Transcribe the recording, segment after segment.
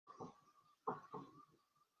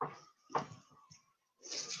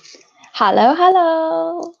Hello,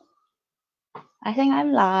 hello. I think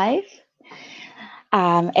I'm live.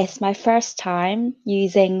 It's my first time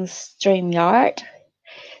using StreamYard,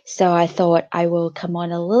 so I thought I will come on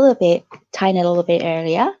tiny little bit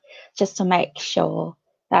earlier, just to make sure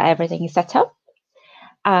that everything is set up.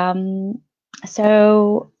 Um,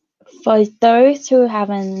 so for those who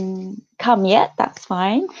haven't come yet, that's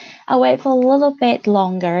fine. I'll wait for a little bit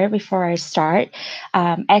longer before I start.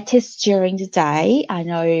 It is during the day. I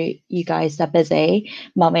know you guys are busy,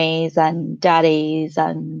 mummies and daddies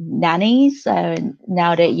and nannies. So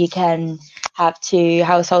now that you can have two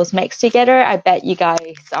households mixed together, I bet you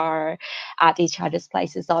guys are at each other's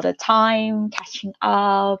places all the time, catching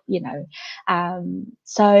up.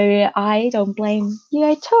 So I don't blame you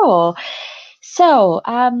at all. So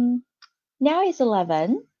now it's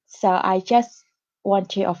 11. So I just want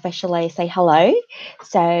to officially say hello.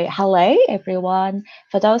 So hello everyone.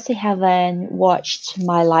 For those who haven't watched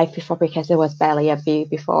my live before, because there was barely a view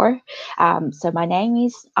before. So my name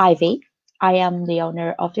is Ivy. I am the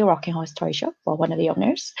owner of the Rocking Horse Toy Shop, or one of the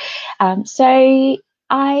owners. So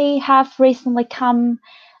I have recently come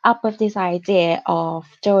up with this idea of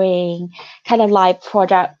doing kind of live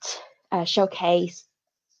product showcase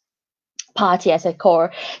party as a core.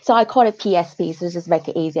 So I call it PSP, so just make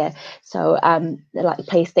it easier. So like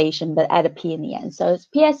PlayStation, but add a P in the end. So it's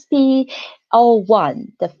PSP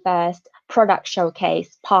 01, the first product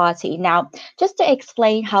showcase party. Now, just to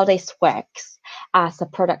explain how this works as a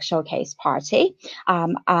product showcase party.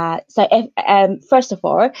 First of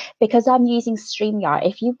all, because I'm using StreamYard,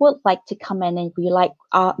 if you would like to come in and you like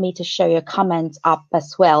me to show your comments up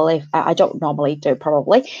as well, if I don't normally do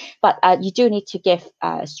probably, but you do need to give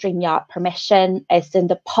StreamYard permission. It's in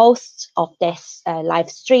the post of this live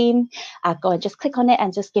stream. Go and just click on it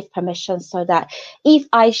and just give permission so that if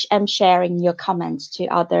I am sharing your comments to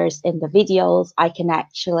others in the videos, I can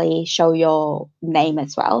actually show your name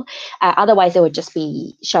as well. Otherwise, it would just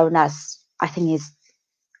be shown as, I think, is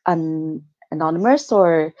anonymous,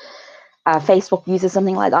 or Facebook uses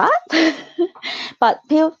something like that. But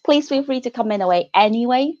please feel free to comment away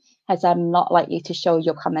anyway, as I'm not likely to show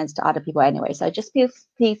your comments to other people anyway. So just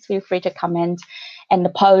please feel free to comment in the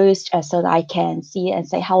post so that I can see it and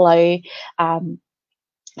say hello.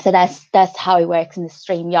 So that's how it works in the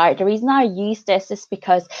StreamYard. The reason I use this is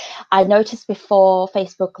because I noticed before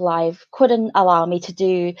Facebook Live couldn't allow me to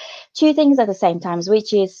do two things at the same time,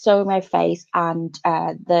 which is show my face and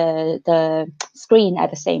the screen at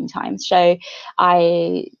the same time. So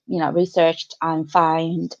I researched and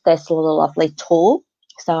found this little lovely tool.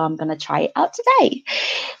 So I'm going to try it out today.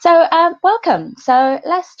 So welcome. So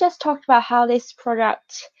let's just talk about how this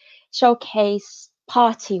product showcase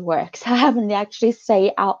party works. I haven't actually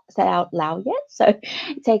said out loud yet, so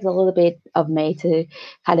it takes a little bit of me to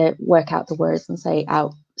kind of work out the words and say it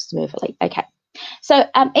out smoothly. Okay, so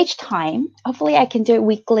each time, hopefully I can do it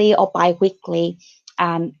weekly or bi-weekly.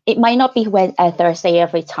 It might not be Thursday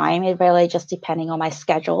every time. It really just depending on my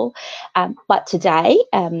schedule. But today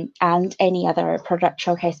and any other product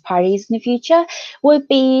showcase parties in the future would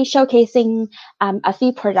be showcasing a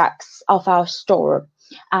few products of our store.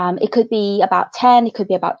 It could be about 10, it could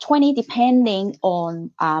be about 20, depending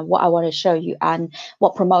on what I want to show you and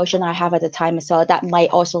what promotion I have at the time. So that might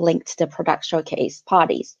also link to the product showcase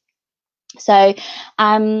parties. So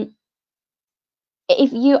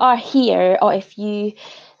if you are here, or if you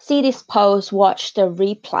see this post, watch the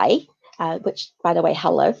replay, which, by the way,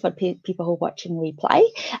 hello for people who are watching replay,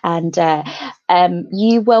 and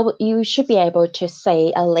you should be able to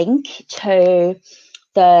see a link to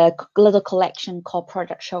the little collection called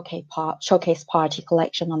Product Showcase Party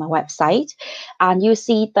collection on our website, and you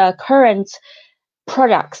see the current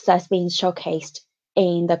products that's being showcased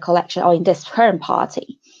in the collection or in this current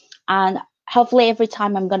party. And hopefully every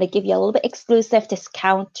time I'm going to give you a little bit exclusive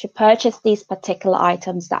discount to purchase these particular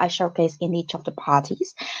items that I showcase in each of the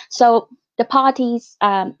parties. So the parties,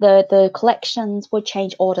 the collections will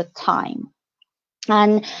change all the time.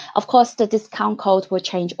 And of course, the discount code will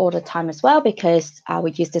change all the time as well, because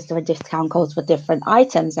we use different discount codes for different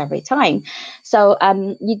items every time. So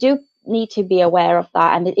you do need to be aware of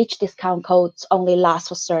that, and each discount code only lasts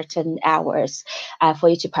for certain hours for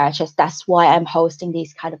you to purchase. That's why I'm hosting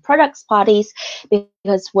these kind of products parties,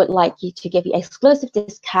 because would like you to give you exclusive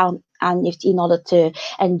discount, and if in order to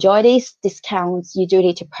enjoy these discounts, you do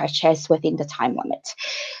need to purchase within the time limit.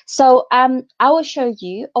 So I will show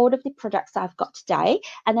you all of the products I've got today,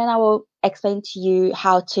 and then I will explain to you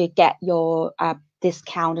how to get your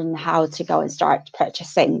discount and how to go and start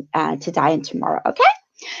purchasing today and tomorrow. Okay.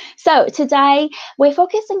 So today we're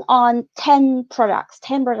focusing on 10 products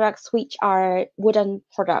which are wooden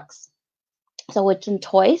products. So wooden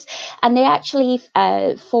toys, and they actually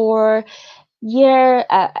for year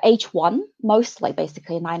H1, mostly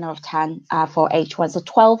basically 9 out of 10 for H1. So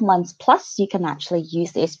 12 months plus, you can actually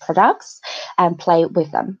use these products and play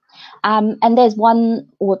with them. And there's one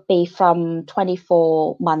would be from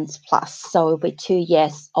 24 months plus, so it'll be 2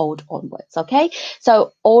 years old onwards. Okay,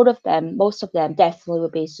 so all of them, most of them definitely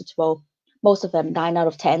would be suitable. Most of them, 9 out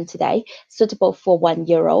of 10 today, suitable for 1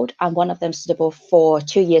 year old, and one of them suitable for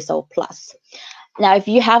 2 years old plus. Now, if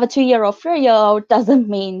you have a 2 year old, 3 year old, doesn't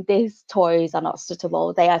mean these toys are not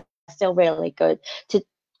suitable. They are still really good to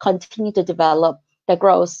continue to develop the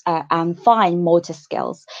growth and fine motor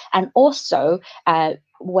skills. And also,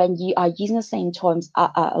 when you are using the same toys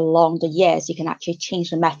along the years, you can actually change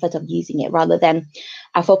the method of using it rather than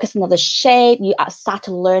focusing on the shape. You start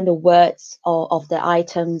to learn the words of the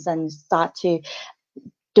items and start to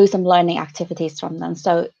do some learning activities from them.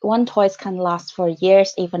 So one toys can last for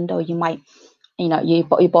years, even though you might, you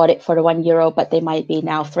bought it for the 1 year old, but they might be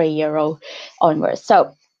now 3 year old onwards.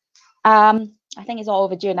 So I think it's all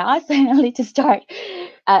overdue now. So I need to start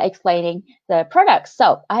explaining the products.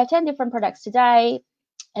 So I have 10 different products today.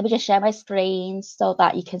 Let me just share my screen so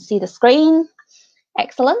that you can see the screen.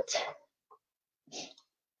 Excellent.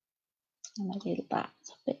 I'm going to do that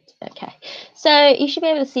a bit. Okay, so you should be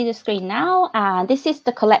able to see the screen now, and this is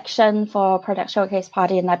the collection for Product Showcase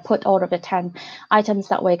Party, and I put all of the 10 items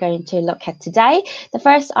that we're going to look at today. The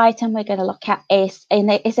first item we're going to look at is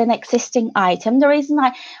an existing item. The reason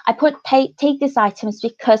I take this item is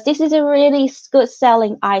because this is a really good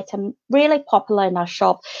selling item, really popular in our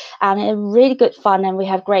shop, and really good fun, and we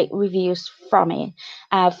have great reviews from it,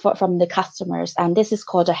 from the customers, and this is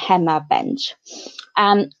called a hammer bench.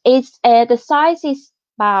 It's the size is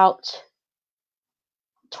about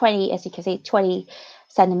 20, as you can see, 20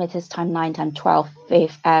 centimeters times 9 times 12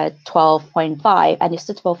 with 12.5, and it's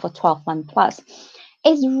suitable for 12 months plus.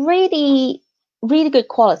 It's really, really good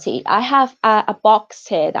quality. I have a box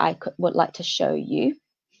here that I would like to show you.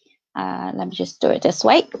 Let me just do it this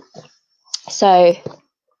way. So,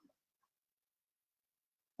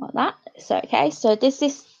 like that. So, okay, so this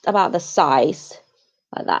is about the size,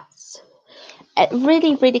 like that.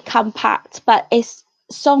 Really, really compact, but it's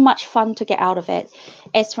so much fun to get out of it.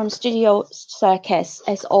 It's from Studio Circus.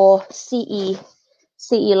 It's all CE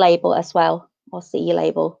label as well, or CE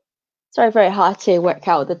label. It's very, very hard to work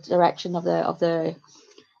out the direction of the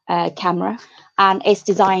camera, and it's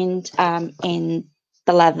designed in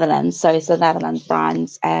the Netherlands, so it's a Netherlands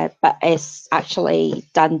brand, but it's actually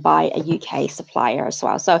done by a UK supplier as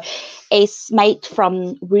well. So it's made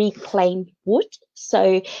from reclaimed wood,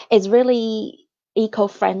 so it's really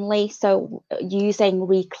eco-friendly, so using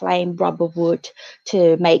reclaimed rubber wood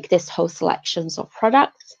to make this whole selections of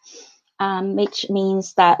products, which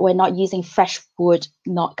means that we're not using fresh wood,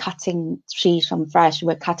 not cutting trees from fresh.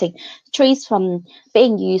 We're cutting trees from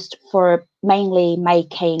being used for mainly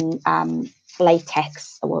making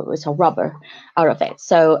latex or rubber out of it.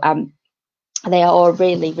 So they are all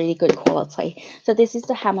really, really good quality. So this is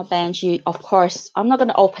the hammer bench. Of course, I'm not going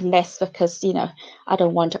to open this because, I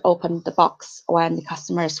don't want to open the box when the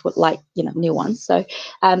customers would like, new ones. So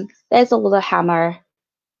there's a little hammer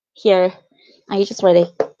here, and you just really,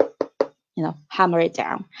 hammer it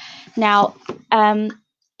down. Now,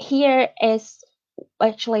 here is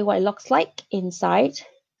actually what it looks like inside.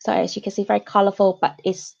 So as you can see, very colorful, but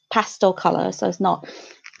it's pastel color. So it's not,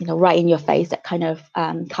 right in your face, that kind of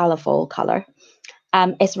colorful color.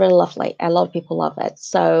 It's really lovely. A lot of people love it.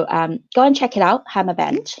 So go and check it out, hammer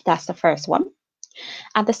bench. That's the first one.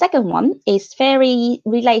 And the second one is very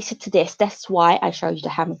related to this. That's why I showed you the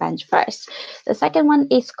hammer bench first. The second one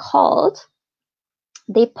is called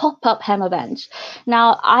the pop-up hammer bench.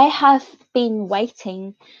 Now, I have been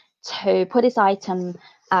waiting to put this item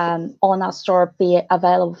on our store, be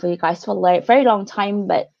available for you guys for a very long time,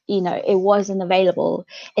 but it wasn't available.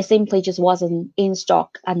 It simply just wasn't in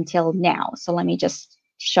stock until now. So let me just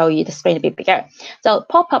show you the screen a bit bigger. So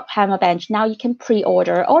pop-up hammer bench, now you can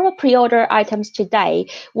pre-order. All the pre-order items today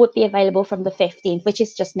would be available from the 15th, which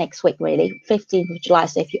is just next week, really, 15th of July.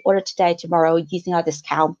 So if you order today, tomorrow, using our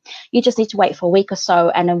discount, you just need to wait for a week or so,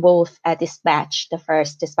 and then we'll dispatch the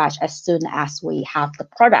first dispatch as soon as we have the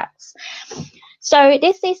products. So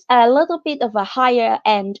this is a little bit of a higher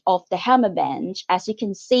end of the hammer bench. As you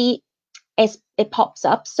can see, it pops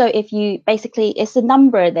up. So if you it's a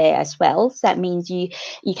number there as well. So that means you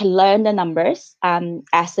can learn the numbers.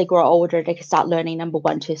 As they grow older, they can start learning number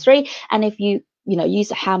 1, 2, 3. And if you use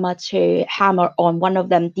a hammer to hammer on one of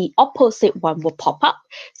them, the opposite one will pop up.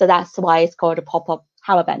 So that's why it's called a pop-up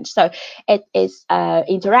hammer bench. So it is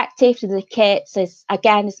interactive to the kids. It's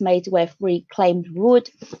made with reclaimed wood,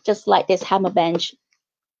 just like this hammer bench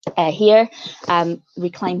here.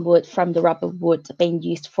 Reclaimed wood from the rubber wood being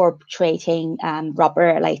used for creating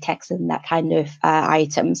rubber, latex, and that kind of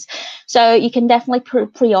items. So you can definitely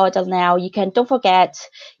pre-order now. Don't forget,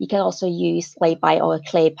 you can also use lay-by or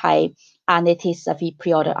ClearPay, and it is a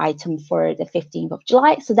pre-order item for the 15th of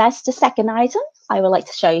July. So that's the second item I would like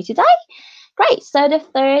to show you today. Great. So the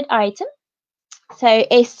third item, so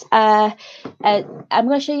it's I'm going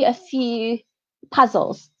to show you a few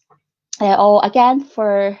puzzles. They're all again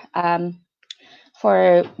for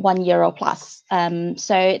 €1 plus.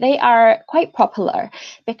 So they are quite popular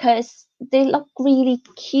because they look really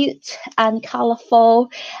cute and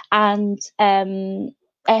colorful, and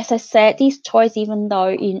as I said, these toys, even though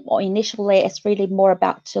initially it's really more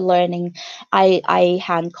about learning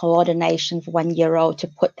eye-hand coordination for €1 to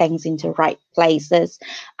put things into right places,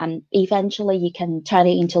 and eventually you can turn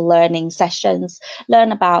it into learning sessions,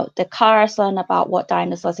 learn about the cars, learn about what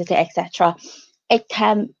dinosaurs it is, etc. It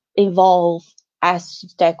can evolve as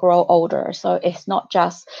they grow older. So it's not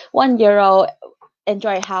just €1,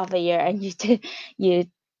 enjoy half a year, and you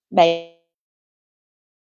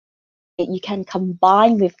can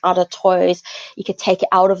combine with other toys. You can take it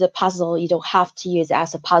out of the puzzle. You don't have to use it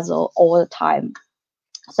as a puzzle all the time.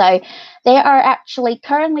 So they are actually,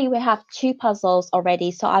 currently we have 2 puzzles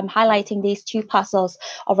already. So I'm highlighting these 2 puzzles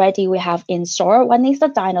already we have in store. One is the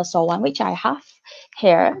dinosaur one, which I have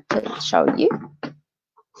here to show you,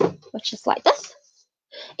 which is like this.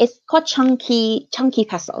 It's called Chunky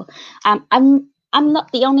Puzzle. I'm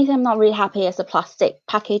not the only thing I'm not really happy is the plastic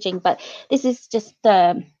packaging, but this is just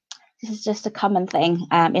a common thing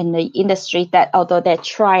in the industry, that although they're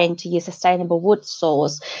trying to use sustainable wood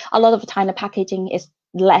source, a lot of the time the packaging is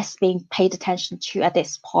less being paid attention to at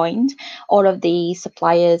this point. All of the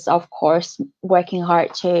suppliers, of course, working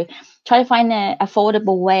hard to try to find an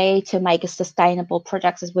affordable way to make a sustainable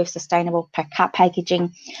products with sustainable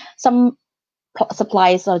packaging. Some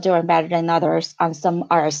suppliers are doing better than others, and some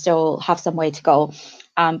are still have some way to go.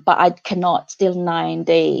 But I cannot deny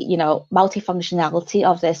the multifunctionality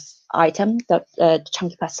of this item, the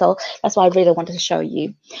Chunky Puzzle. That's why I really wanted to show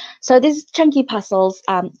you. So these Chunky Puzzles,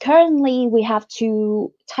 currently we have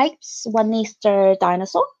 2 types. One is the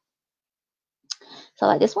dinosaur, so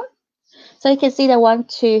like this one. So you can see the 1,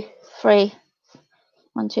 2, 3,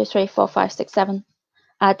 4, 5, 6, 7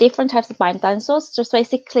 different types of dinosaurs. Just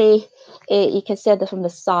basically, you can see that from the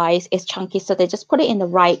size, it's chunky, so they just put it in the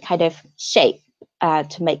right kind of shape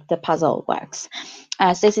to make the puzzle works.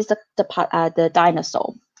 So this is the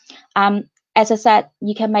dinosaur. As I said,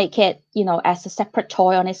 you can make it, as a separate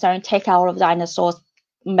toy on its own. Take out of dinosaurs,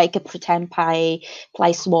 make a pretend play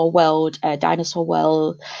small world, dinosaur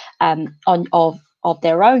world, of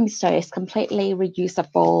their own. So it's completely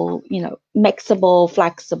reusable, mixable,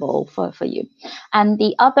 flexible for you. And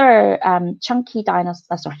the other chunky puzzles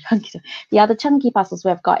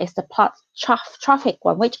we've got is the traffic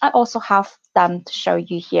one, which I also have them to show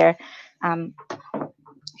you here.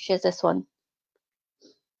 Here's this one,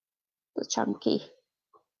 the chunky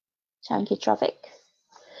traffic.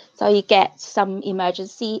 So you get some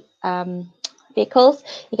emergency vehicles,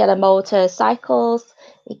 you get a motorcycles,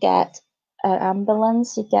 you get an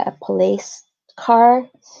ambulance, you get a police car,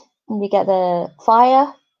 and you get a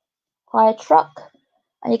fire truck,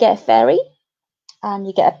 and you get a ferry, and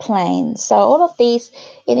you get a plane. So all of these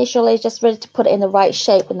initially just really to put it in the right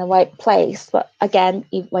shape, in the right place. But again,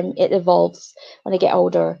 when it evolves, when they get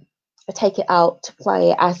older, take it out to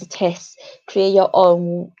play as it is, create your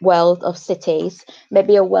own world of cities,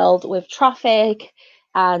 maybe a world with traffic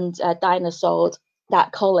and dinosaurs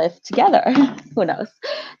that co-live together. Who knows?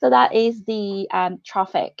 So that is the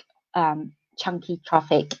traffic, chunky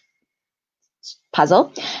traffic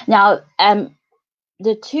puzzle. Now,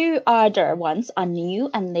 the 2 other ones are new,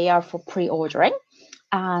 and they are for pre-ordering.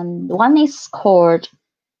 And one is called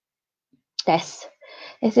this.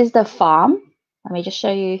 This is the farm. Let me just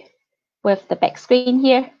show you with the back screen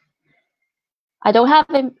here. I don't have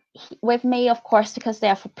them with me, of course, because they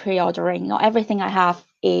are for pre-ordering. Not everything I have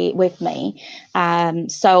with me.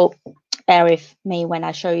 So bear with me when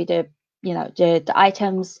I show you the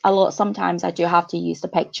items. Sometimes I do have to use the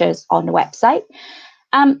pictures on the website.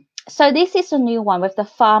 So this is a new one with the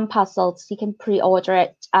farm puzzles. You can pre-order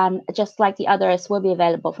it, and just like the others, will be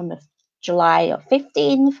available from the July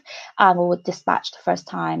 15th. We will dispatch the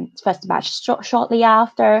first batch shortly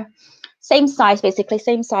after. Same size, basically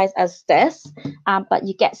same size as this, but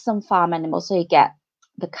you get some farm animals. So you get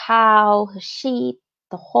the cow, the sheep,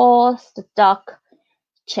 the horse, the duck,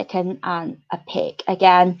 chicken and a pig.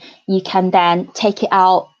 Again, you can then take it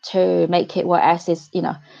out to make it what else is,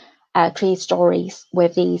 create stories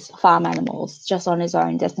with these farm animals just on its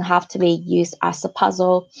own. It doesn't have to be used as a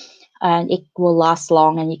puzzle, and it will last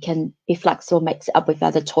long, and you can be flexible, mix it up with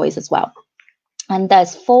other toys as well. And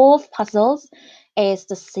there's 4 puzzles is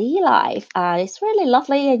the sea life. It's really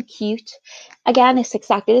lovely and cute. Again, it's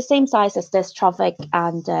exactly the same size as this Trophic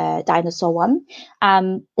and Dinosaur one.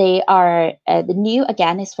 They are the new,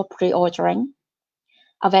 again, is for pre-ordering,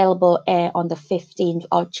 available on the 15th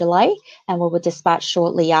of July, and we will dispatch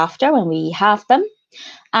shortly after when we have them.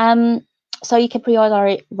 So you can pre-order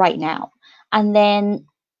it right now. And then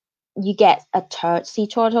you get a sea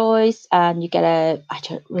tortoise, and you get I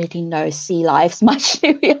don't really know sea lives much,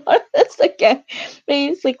 to be honest. Again,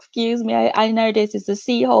 please excuse me. I know this is a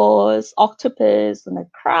seahorse, octopus, and a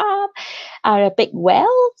crab, and a big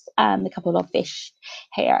whales, and a couple of fish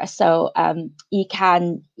here. So you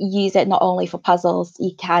can use it not only for puzzles,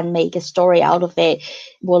 you can make a story out of it.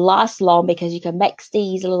 Will last long because you can mix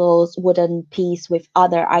these little wooden piece with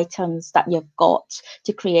other items that you've got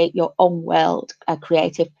to create your own world, a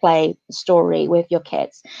creative play story with your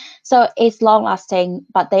kids. So it's long lasting,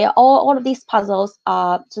 but they are all of these puzzles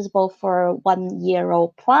are suitable for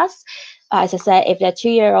 1-year-old plus. As I said, if they're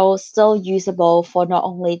 2-year-olds, still usable for not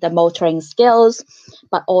only the motoring skills,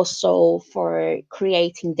 but also for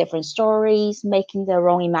creating different stories, making their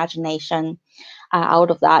own imagination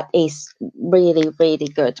out of that is really, really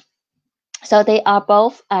good. So they are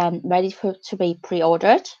both ready to be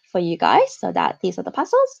pre-ordered for you guys. So that these are the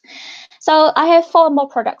puzzles. So I have 4 more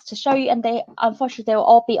products to show you, and they unfortunately they will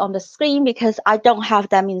all be on the screen because I don't have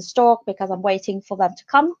them in stock because I'm waiting for them to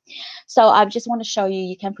come. So I just want to show you,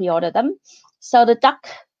 you can pre-order them. So the duck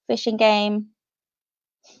fishing game,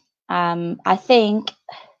 I think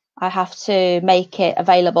I have to make it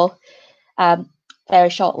available very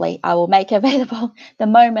shortly. I will make it available the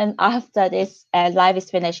moment after this live is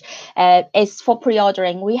finished. It's for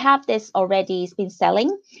pre-ordering. We have this already. It's been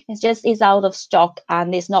selling. It's out of stock,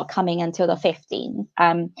 and it's not coming until the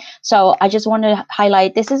 15th. So I just want to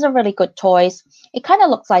highlight this is a really good toy. It kind of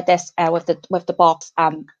looks like this with the box.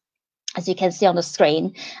 As you can see on the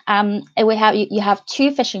screen, and we have you have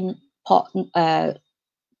 2 fishing pot,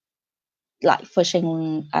 like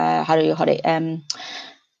fishing. How do you call it?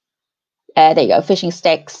 There you go, fishing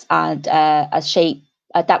sticks and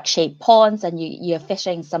a duck-shaped ponds, and you're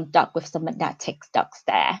fishing some duck with some magnetic ducks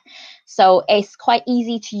there. So it's quite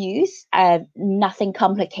easy to use, nothing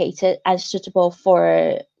complicated, and suitable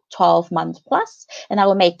for 12 months plus. And I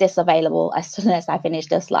will make this available as soon as I finish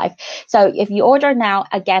this live. So if you order now,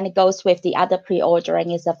 again, it goes with the other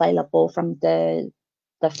pre-ordering is available from the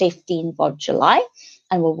 15th of July,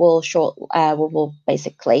 and we will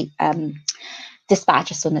basically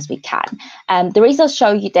dispatch as soon as we can. The reason I'll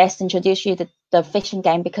show you this, introduce you to the fishing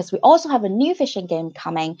game, because we also have a new fishing game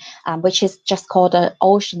coming, which is just called the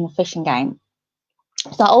Ocean Fishing Game.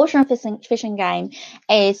 So Ocean fishing game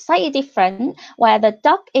is slightly different, where the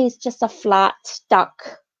duck is just a flat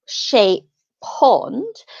duck-shaped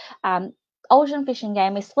pond. Ocean fishing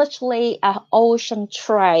game is literally an ocean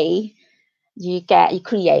tray. You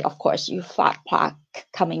create, of course, you flat pack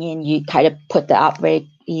coming in, you kind of put that up very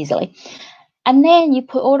easily. And then you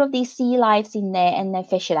put all of these sea lives in there and then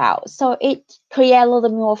fish it out. So it creates a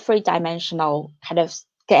little more 3-dimensional kind of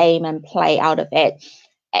game and play out of it.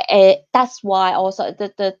 That's why also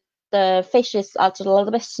the fish is a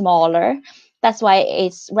little bit smaller. That's why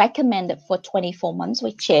it's recommended for 24 months,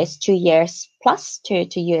 which is 2 years plus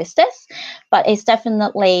to use this. But it's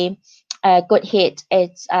definitely a good hit.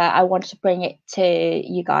 It's I wanted to bring it to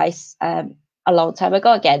you guys a long time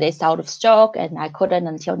ago. Again, it's out of stock, and I couldn't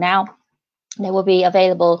until now. They will be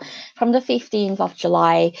available from the 15th of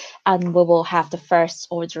July, and we will have the first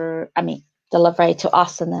delivery to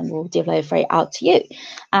us, and then we'll deliver it out to you.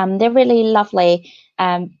 They're really lovely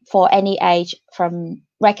for any age, from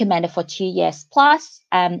recommended for 2 years plus.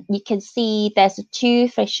 You can see there's 2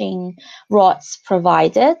 fishing rods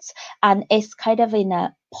provided, and it's kind of in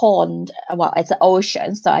a pond. Well, it's an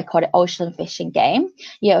ocean, so I call it ocean fishing game.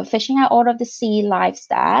 You're fishing out all of the sea lives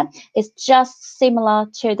there. It's just similar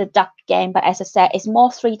to the duck game, but as I said, it's more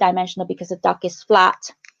 3-dimensional because the duck is flat.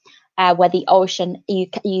 Where the ocean, you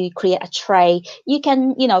create a tray. You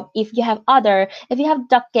can, if you have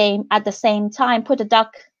duck game at the same time, put the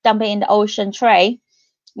duck, dump it in the ocean tray.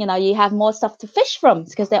 You have more stuff to fish from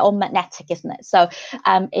because they're all magnetic, isn't it? So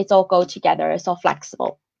it's all go together. It's all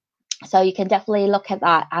flexible. So you can definitely look at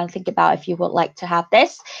that and think about if you would like to have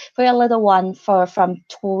this for your little one from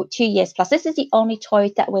 2 years plus. This is the only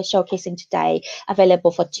toy that we're showcasing today available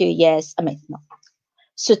for 2 years.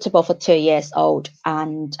 suitable for 2 years old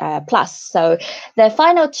and plus. So the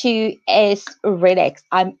final two is really,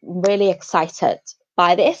 I'm really excited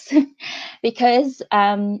by this because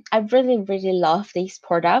I really love these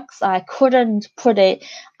products. I could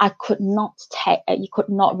not take, you could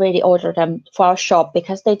not really order them for our shop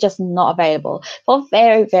because they're just not available for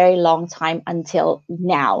a very long time until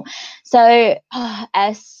now. So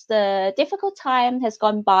as the difficult time has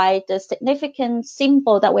gone by, the significant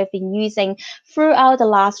symbol that we've been using throughout the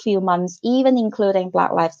last few months, even including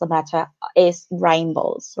Black Lives Matter, is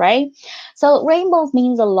rainbows, right? So rainbows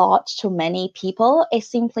means a lot to many people. It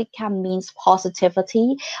simply can mean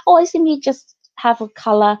positivity, or it simply just have a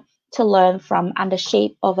color to learn from and the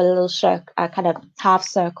shape of a little kind of half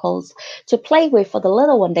circles to play with for the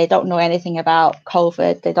little one. They don't know anything about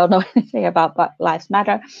COVID. They don't know anything about Black Lives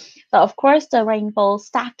Matter. But of course, the rainbow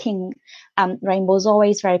stacking rainbow is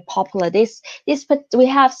always very popular. We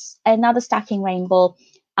have another stacking rainbow,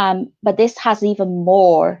 but this has even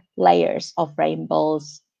more layers of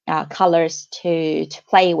rainbows colors to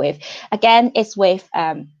play with. Again, it's with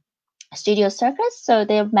Studio Circus, so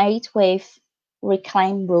they're made with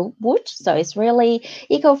reclaimed wood, so it's really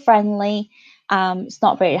eco-friendly. It's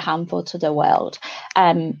not very harmful to the world.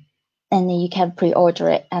 And you can pre-order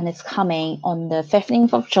it, and it's coming on the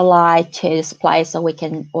 15th of July to the supply, so we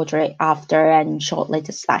can order it after and shortly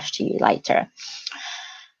dispatch to you later.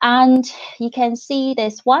 And you can see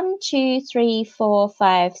there's 1, 2, 3, 4,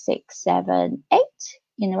 5, 6, 7, 8.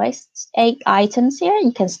 Anyways, 8 items here.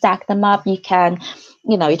 You can stack them up. You can,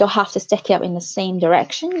 you don't have to stick it up in the same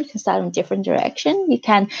direction. You can stack in a different direction. You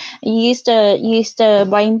can use the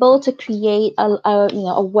rainbow to create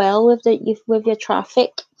a well with your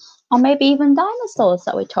traffic, or maybe even dinosaurs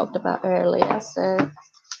that we talked about earlier. So,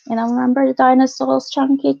 remember the dinosaurs,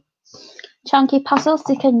 chunky puzzles?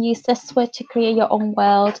 You can use this way to create your own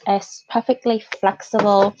world. It's perfectly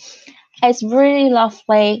flexible. It's really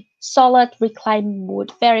lovely, solid reclaimed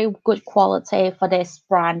wood, very good quality for this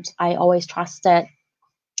brand. I always trust it.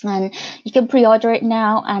 And you can pre-order it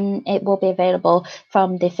now, and it will be available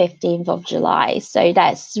from the 15th of July. So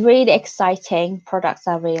that's really exciting products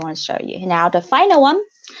I really want to show you. Now, the final one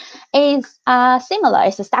is similar.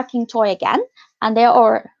 It's a stacking toy again, and they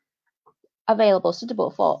are available,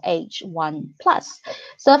 suitable for age 1 plus.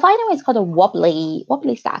 So the final one is called a wobbly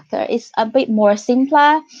stacker. It's a bit more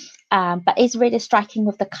simpler, but it's really striking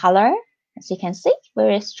with the color. As you can see,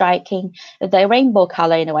 very striking with the rainbow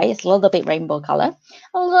color in a way. It's a little bit rainbow color.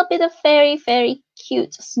 A little bit of very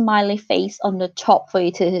cute smiley face on the top for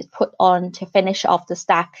you to put on to finish off the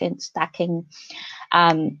stacking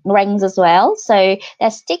rings as well. So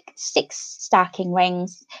there's 6 stacking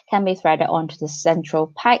rings can be threaded onto the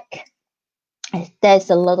central pack. There's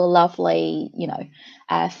a little lovely,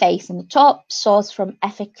 face on the top, sourced from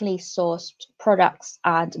ethically sourced products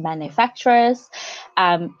and manufacturers.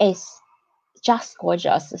 It's just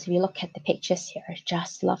gorgeous. If you look at the pictures here, it's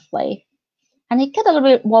just lovely. And it gets a little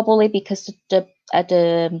bit wobbly because the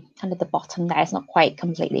kind of the bottom there is not quite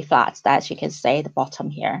completely flat. As you can see, the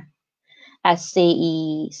bottom here as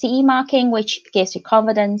CE marking, which gives you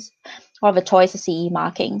confidence. Or the toys are CE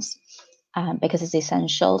markings because it's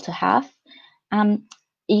essential to have.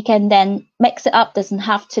 You can then mix it up. Doesn't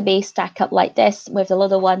have to be stacked up like this with the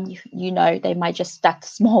little one. They might just stack the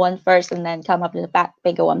small one first and then come up with the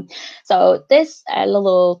bigger one. So this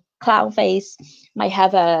little clown face might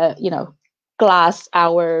have a glass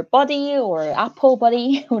hour body or apple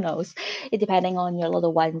body. Who knows? It depending on your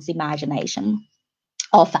little one's imagination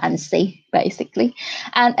or fancy, basically.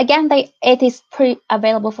 And again, it is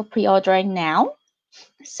available for pre-ordering now.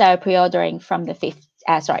 So pre-ordering from the 5th.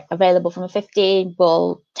 Available from the 15th.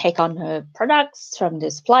 We'll take on her products from the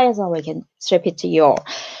suppliers, or we can ship it to you.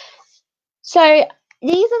 So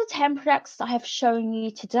these are the 10 products I have shown you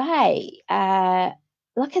today.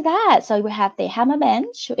 Look at that. So we have the hammer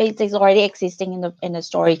bench. It is already existing in the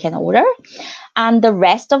store. You can order, and the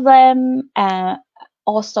rest of them.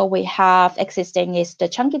 Also, we have existing is the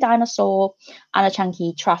chunky dinosaur and the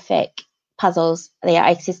chunky traffic puzzles. They are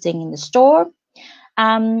existing in the store.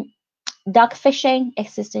 Duck fishing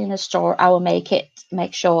existing in the store. I'll make it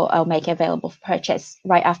available for purchase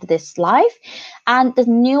right after this live. And the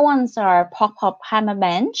new ones are pop-up hammer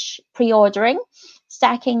bench pre-ordering,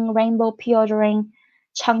 stacking rainbow pre-ordering,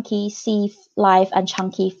 chunky sea life and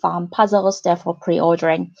chunky farm puzzles, therefore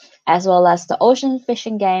pre-ordering, as well as the ocean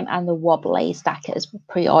fishing game and the wobbly stackers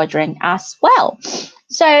pre-ordering as well.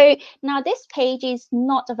 So now this page is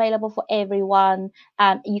not available for everyone.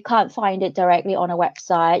 You can't find it directly on a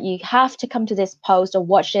website. You have to come to this post or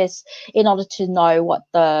watch this in order to know what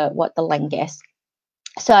the link is.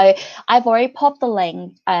 So I've already popped the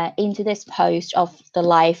link into this post of the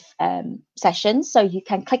live session, so you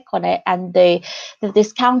can click on it, and the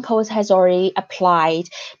discount code has already applied.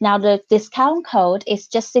 Now the discount code is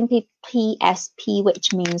just simply PSP,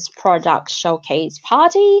 which means Product Showcase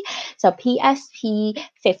Party. So PSP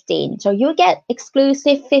 15. So you get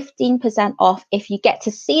exclusive 15% off if you get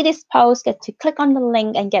to see this post, get to click on the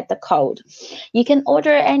link and get the code. You can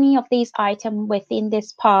order any of these items within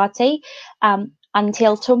this party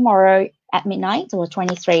until tomorrow at midnight, or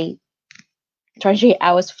 23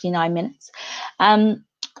 hours 59 minutes.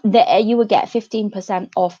 You will get 15%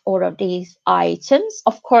 off all of these items.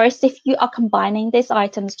 Of course, if you are combining these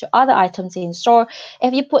items to other items in store,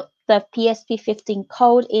 if you put the PSP 15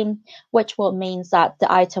 code in, which will mean that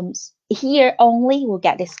the items here only will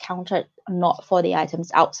get discounted, not for the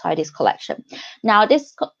items outside this collection. Now,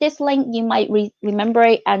 this link, you might remember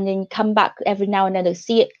it and then come back every now and then to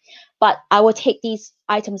see it, but I will take these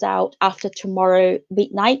items out after tomorrow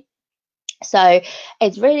midnight. So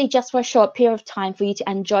it's really just for a short period of time for you to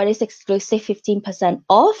enjoy this exclusive 15%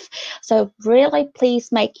 off. So really,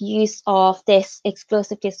 please make use of this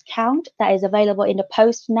exclusive discount that is available in the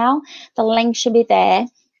post now. The link should be there.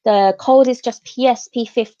 The code is just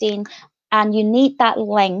PSP15. And you need that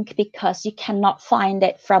link because you cannot find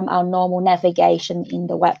it from our normal navigation in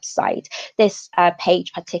the website. This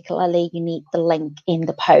page particularly, you need the link in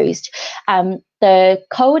the post. The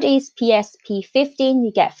code is PSP15.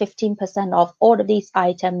 You get 15% off all of these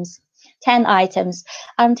items, 10 items,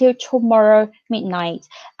 until tomorrow midnight.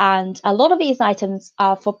 And a lot of these items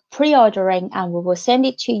are for pre-ordering, and we will send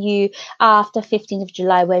it to you after 15th of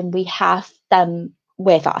July when we have them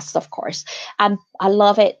with us, of course. I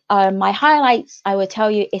love it. My highlights, I will tell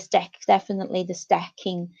you, is definitely the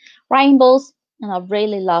stacking rainbows, and I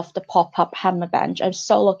really love the pop-up hammer bench. I'm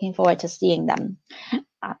so looking forward to seeing them.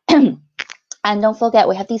 And don't forget,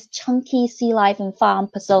 we have these chunky Sea Life and Farm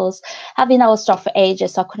puzzles. Have been our stock for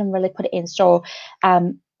ages, so I couldn't really put it in store.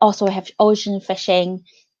 Also, we have ocean fishing,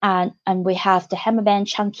 and we have the Hammerband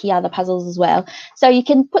chunky other puzzles as well. So you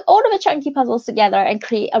can put all of the chunky puzzles together and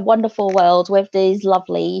create a wonderful world with these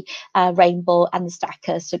lovely rainbow and the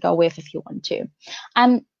stackers to go with if you want to.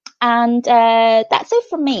 And that's it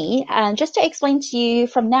from me. And just to explain to you,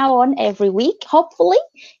 from now on, every week, hopefully,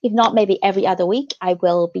 if not maybe every other week, I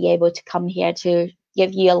will be able to come here to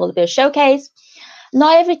give you a little bit of showcase.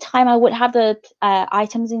 Not every time I would have the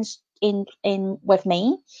items in with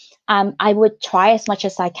me. I would try as much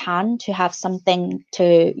as I can to have something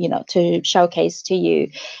to showcase to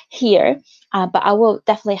you here. But I will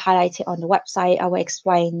definitely highlight it on the website. I will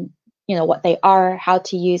explain what they are, how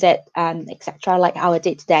to use it, etc., like how I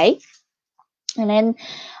did today. And then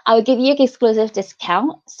I will give you an exclusive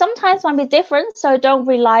discount. Sometimes might be different, so don't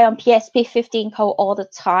rely on PSP 15 code all the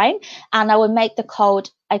time. And I will make the code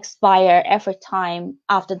expire every time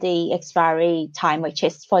after the expiry time, which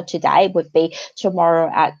is for today, would be tomorrow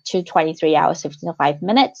at 2:23 hours 59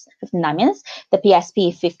 minutes. The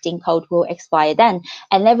PSP 15 code will expire then.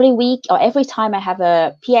 And every week or every time I have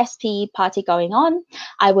a PSP party going on,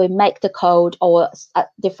 I will make the code or a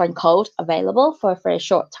different code available for a very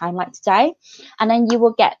short time like today. And then you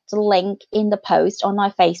will get the link in the post on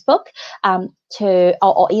my Facebook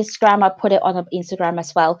or Instagram. I put it on Instagram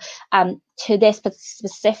as well, to this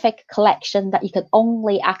specific collection that you can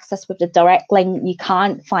only access with the direct link. You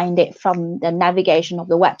can't find it from the navigation of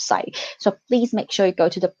the website. So please make sure you go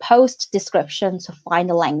to the post description to find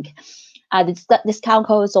the link. The discount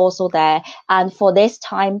code is also there. And for this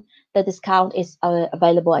time, the discount is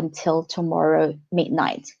available until tomorrow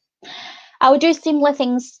midnight. I would do similar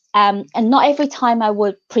things, and not every time I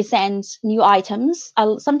would present new items.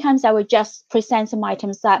 Sometimes I would just present some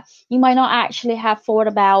items that you might not actually have thought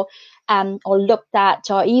about or looked at,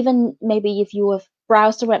 or even maybe if you have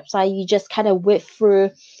browsed the website, you just kind of whip through.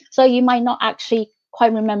 So you might not actually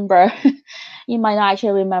quite remember. You might not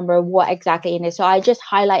actually remember what exactly in it. So I just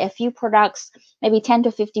highlight a few products, maybe 10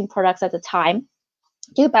 to 15 products at a time.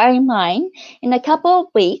 Do bear in mind, in a couple of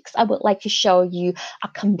weeks, I would like to show you a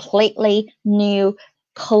completely new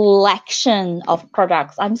collection of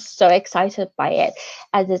products. I'm so excited by it,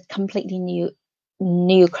 as it's completely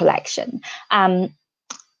new collection.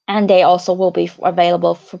 And they also will be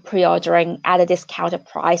available for pre-ordering at a discounted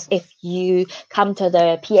price if you come to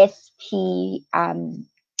the PSP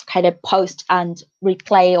kind of post and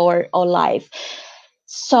replay or live.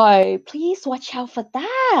 So please watch out for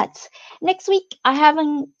that. Next week, I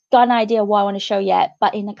haven't got an idea what I want to show yet,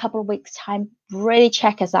 but in a couple of weeks' time, really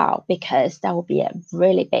check us out, because that will be a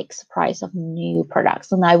really big surprise of new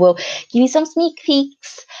products. And I will give you some sneak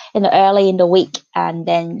peeks early in the week, and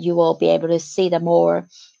then you will be able to see the more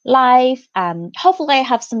live. Hopefully I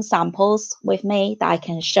have some samples with me that I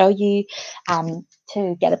can show you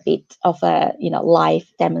to get a bit of a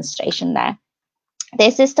live demonstration there.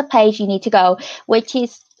 This is the page you need to go, which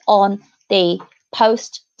is on the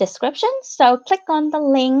post description. So click on the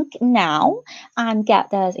link now and get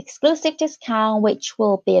the exclusive discount, which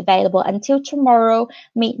will be available until tomorrow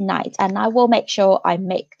midnight. And I will make sure I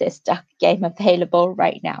make this duck game available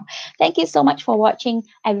right now. Thank you so much for watching,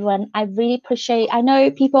 everyone. I really appreciate, I know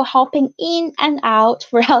people hopping in and out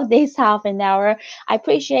throughout this half an hour. I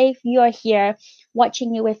appreciate if you are here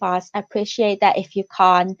watching it with us. I appreciate that if you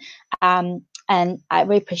can't, and I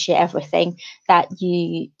really appreciate everything that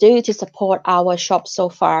you do to support our shop so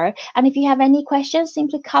far. And if you have any questions,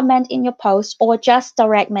 simply comment in your post or just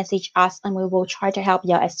direct message us and we will try to help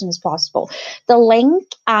you as soon as possible. The link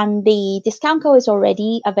and the discount code is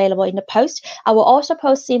already available in the post. I will also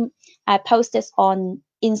post this on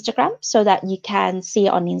Instagram so that you can see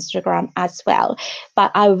it on Instagram as well.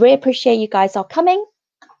 But I really appreciate you guys all coming.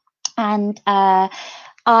 And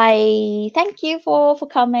I thank you for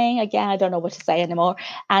coming again. I don't know what to say anymore,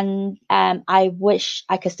 and I wish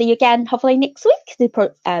I could see you again, hopefully next week,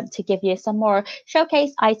 to give you some more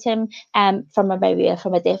showcase item from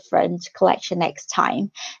a different collection next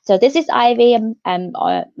time. So this is Ivy.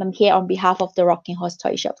 I'm here on behalf of the Rocking Horse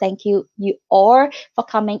Toy Shop. Thank you all for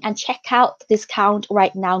coming, and check out the discount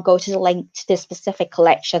right now. Go to the link to this specific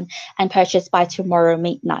collection and purchase by tomorrow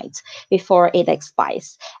midnight before it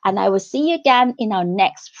expires. And I will see you again in our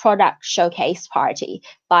next product showcase party.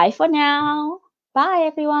 Bye for now. Bye,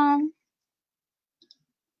 everyone.